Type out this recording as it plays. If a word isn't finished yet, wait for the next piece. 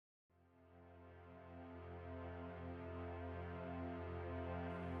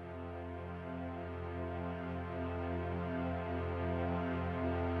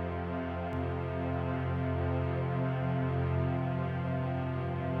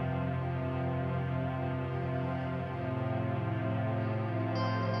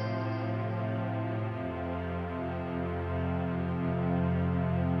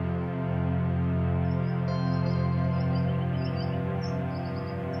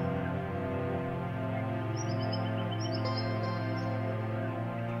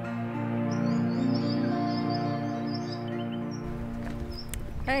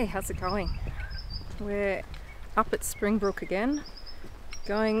Hey, how's it going? We're up at Springbrook again,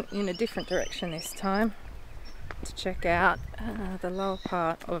 going in a different direction this time to check out the lower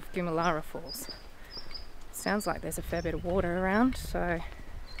part of Goomoolahra Falls. Sounds like there's a fair bit of water around, so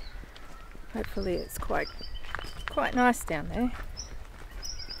hopefully it's quite nice down there.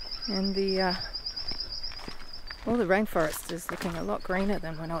 And all the rainforest is looking a lot greener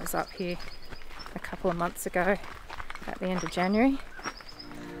than when I was up here a couple of months ago at the end of January.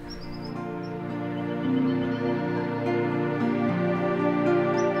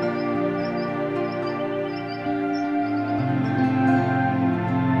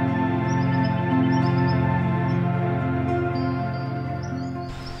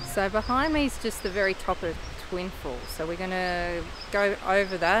 So behind me is just the very top of Twin Falls, so we're going to go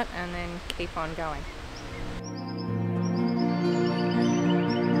over that and then keep on going.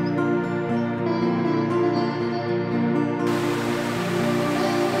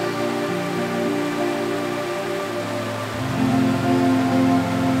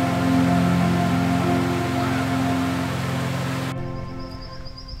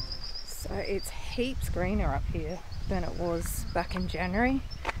 So it's heaps greener up here than it was back in January,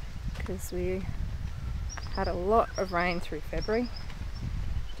 because we had a lot of rain through February.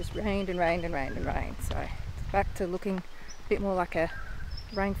 Just rained and rained and rained and rained, so it's back to looking a bit more like a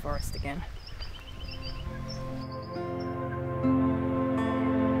rainforest again.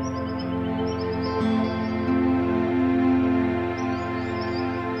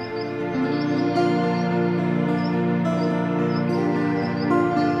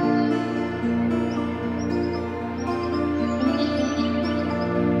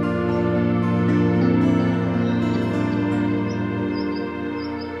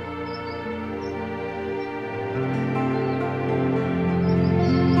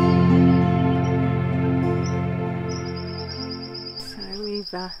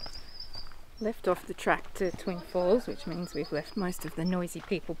 Left off the track to Twin Falls, which means we've left most of the noisy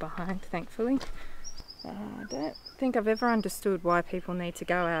people behind, thankfully. I don't think I've ever understood why people need to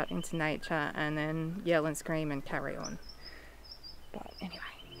go out into nature and then yell and scream and carry on. But anyway.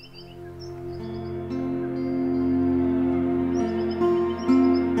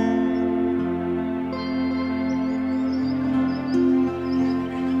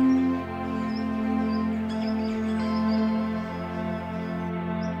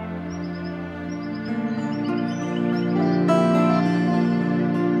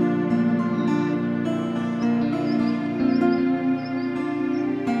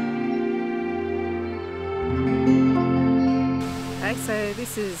 So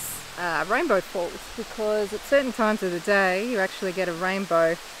this is Rainbow Falls, because at certain times of the day you actually get a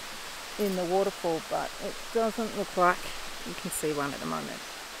rainbow in the waterfall, but it doesn't look like you can see one at the moment,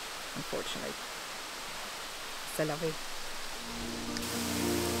 unfortunately. C'est la vie.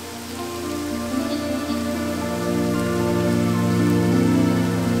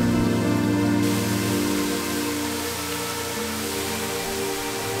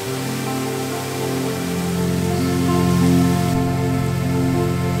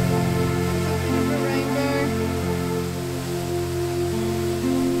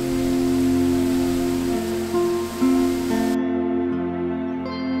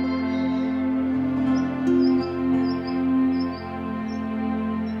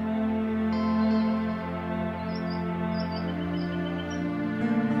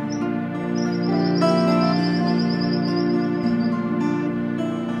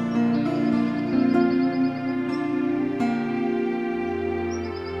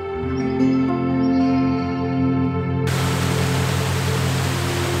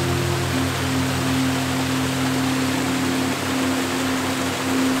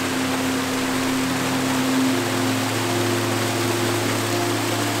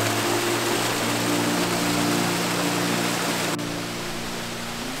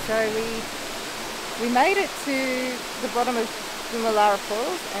 So we made it to the bottom of Goomoolahra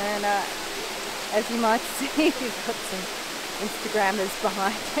Falls, and as you might see, we've got some Instagrammers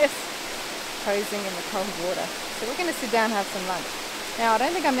behind us posing in the cold water. So we're going to sit down and have some lunch. Now, I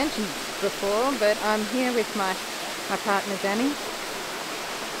don't think I mentioned before, but I'm here with my partner Danny.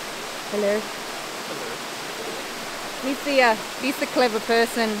 Hello. Hello. He's the clever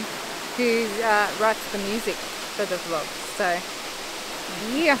person who writes the music for the vlog. So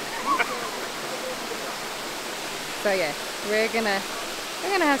yeah. So yeah, we're gonna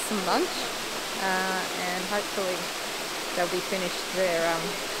have some lunch, and hopefully they'll be finished their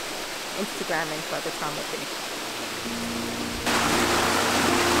Instagramming by the time we're finished.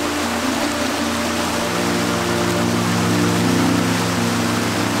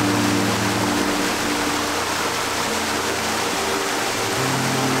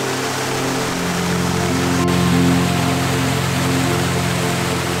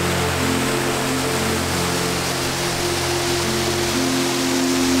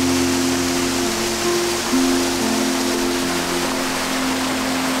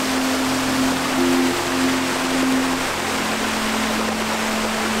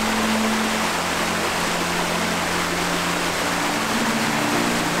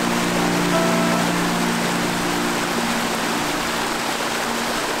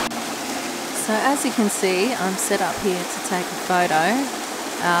 as you can see, I'm set up here to take a photo.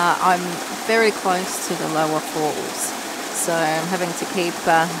 I'm very close to the lower falls, so I'm having to keep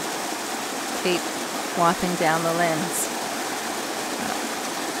wiping down the lens.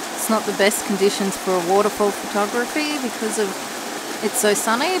 It's not the best conditions for waterfall photography because it's so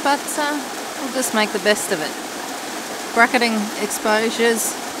sunny, but we'll just make the best of it. Bracketing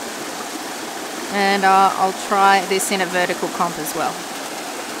exposures, and I'll try this in a vertical comp as well.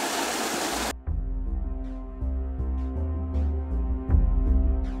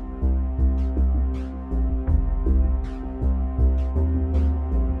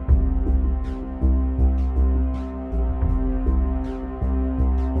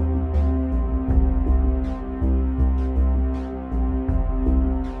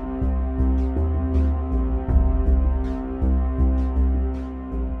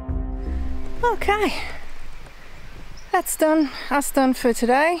 Okay, that's us done for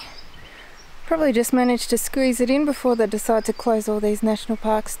today. Probably just managed to squeeze it in before they decide to close all these national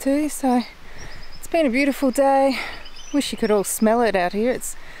parks too. So it's been a beautiful day. Wish you could all smell it out here.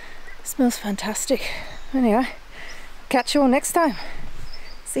 It smells fantastic. Anyway, catch you all next time.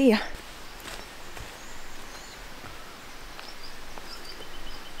 See ya.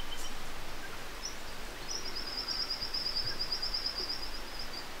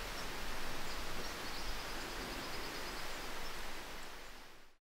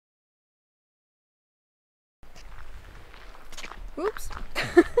 Oops,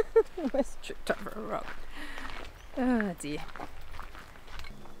 almost tripped over a rock. Oh dear.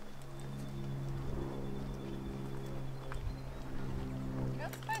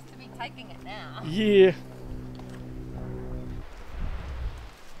 You're supposed to be taking it now. Yeah.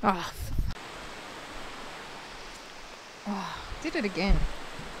 Oh, did it again.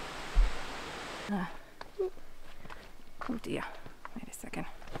 Oh dear. Wait a second.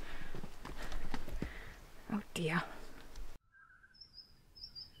 Oh dear.